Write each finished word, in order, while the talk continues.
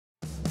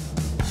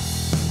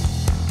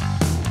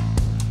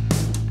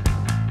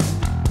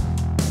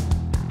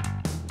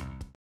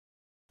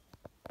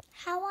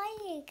How are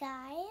you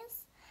guys?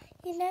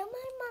 You know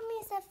my mum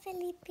is a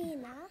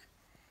Filipina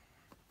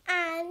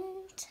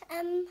and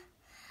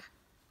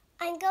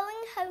I'm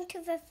going home to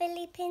the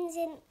Philippines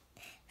in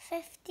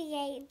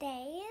 58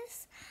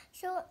 days.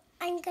 So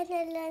I'm going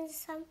to learn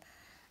some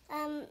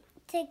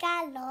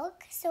Tagalog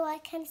so I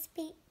can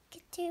speak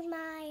to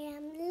my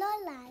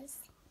lolas.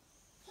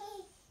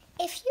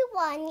 If you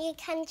want, you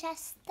can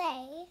just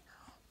stay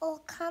or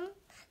come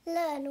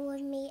learn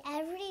with me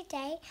every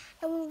day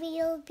and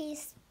we'll be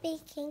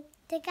speaking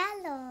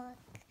Tagalog.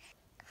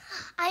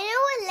 I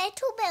know a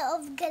little bit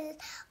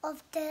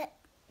of the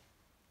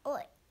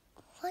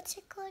what's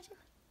it called?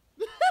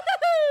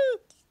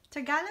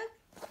 Tagalog?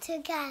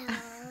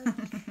 Tagalog.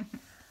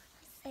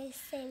 So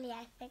silly,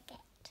 I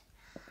forget.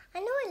 I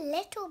know a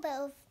little bit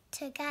of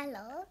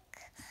Tagalog,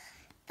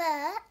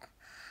 but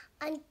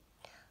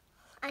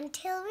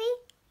until we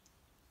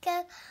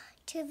go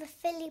to the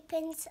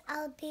Philippines,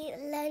 I'll be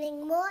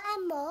learning more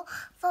and more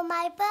for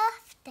my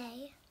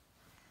birthday.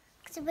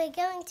 So we're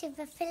going to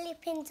the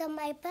Philippines on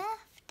my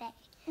birthday.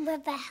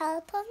 With the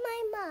help of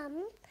my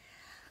mum,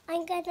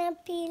 I'm going to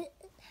be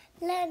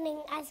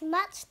learning as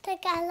much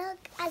Tagalog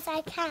as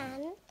I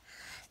can.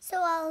 So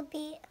I'll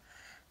be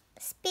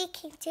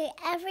speaking to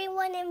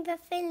everyone in the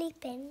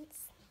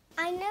Philippines.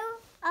 I know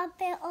a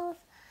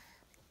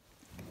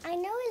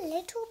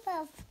little bit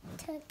of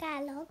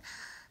Tagalog,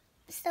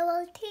 so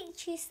I'll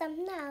teach you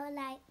some now.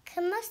 Like,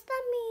 Kumusta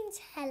means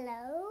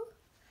hello,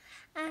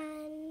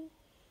 and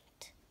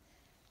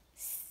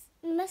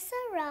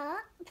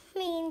Masarap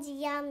means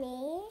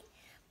yummy.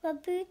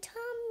 Mabuti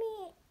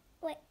means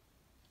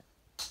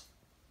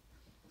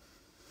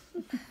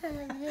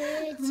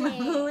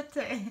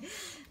Mabuti.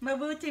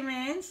 Mabuti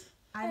means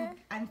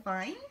I'm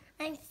fine.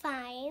 I'm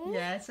fine.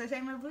 Yeah, so say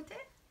mabuti.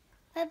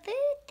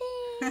 Mabuti.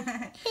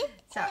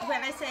 So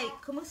when I say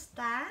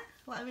kumusta,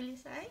 what will you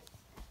say?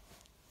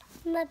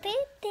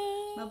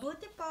 Mabuti.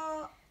 Mabuti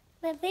po.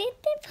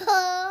 Mabuti po.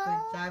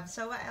 Good job.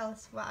 So what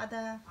else? What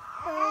other?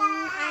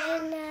 I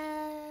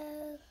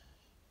know.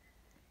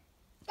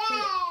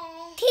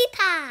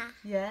 Tita.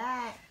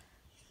 Yeah.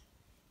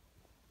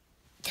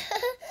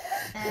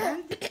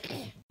 And?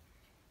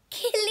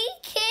 Killy,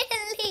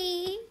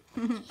 killy.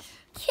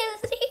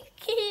 Killy,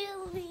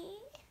 killy.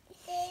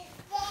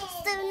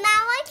 So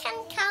now I can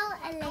count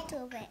a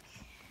little bit.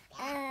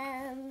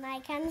 I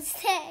can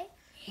say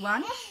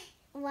One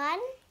one,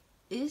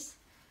 is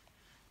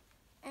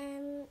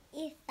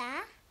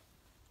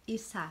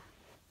isa,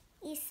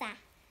 isa.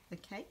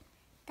 Okay.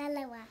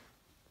 dalawa,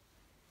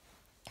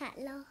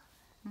 tatlo,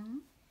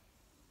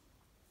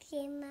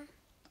 lima,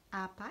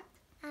 Apat.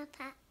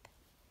 apat,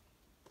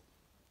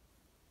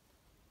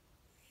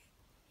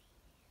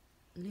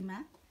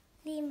 Lima.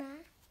 lima,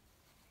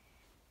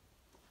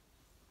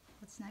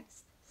 What's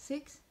next?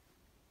 Six.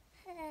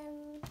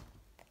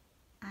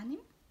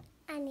 Anim.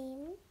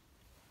 anim,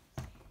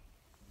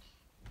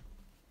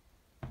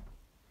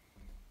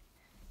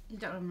 You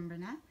don't remember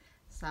now.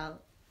 So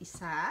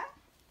isa,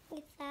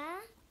 isa,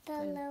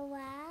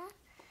 dalawa,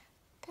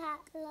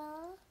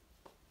 tatlo,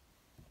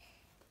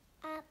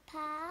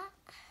 apat,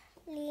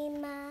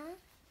 lima,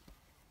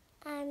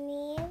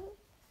 anim,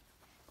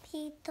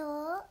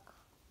 pito,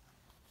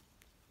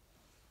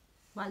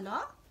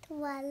 walo,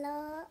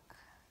 walo,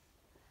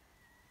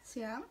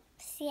 siyam.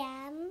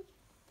 siyam,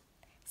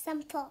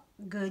 sampo.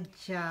 Good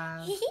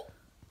job.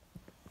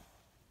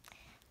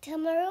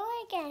 Tomorrow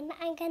again,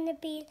 I'm going to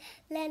be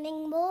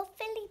learning more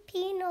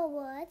Filipino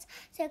words.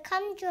 So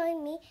come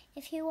join me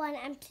if you want.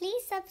 And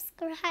please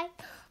subscribe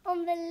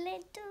on the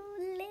little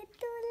red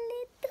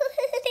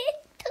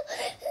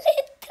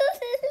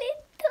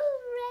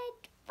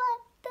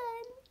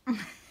button.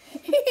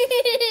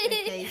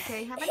 Okay,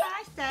 so have a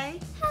nice day.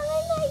 Have a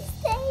nice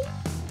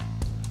day.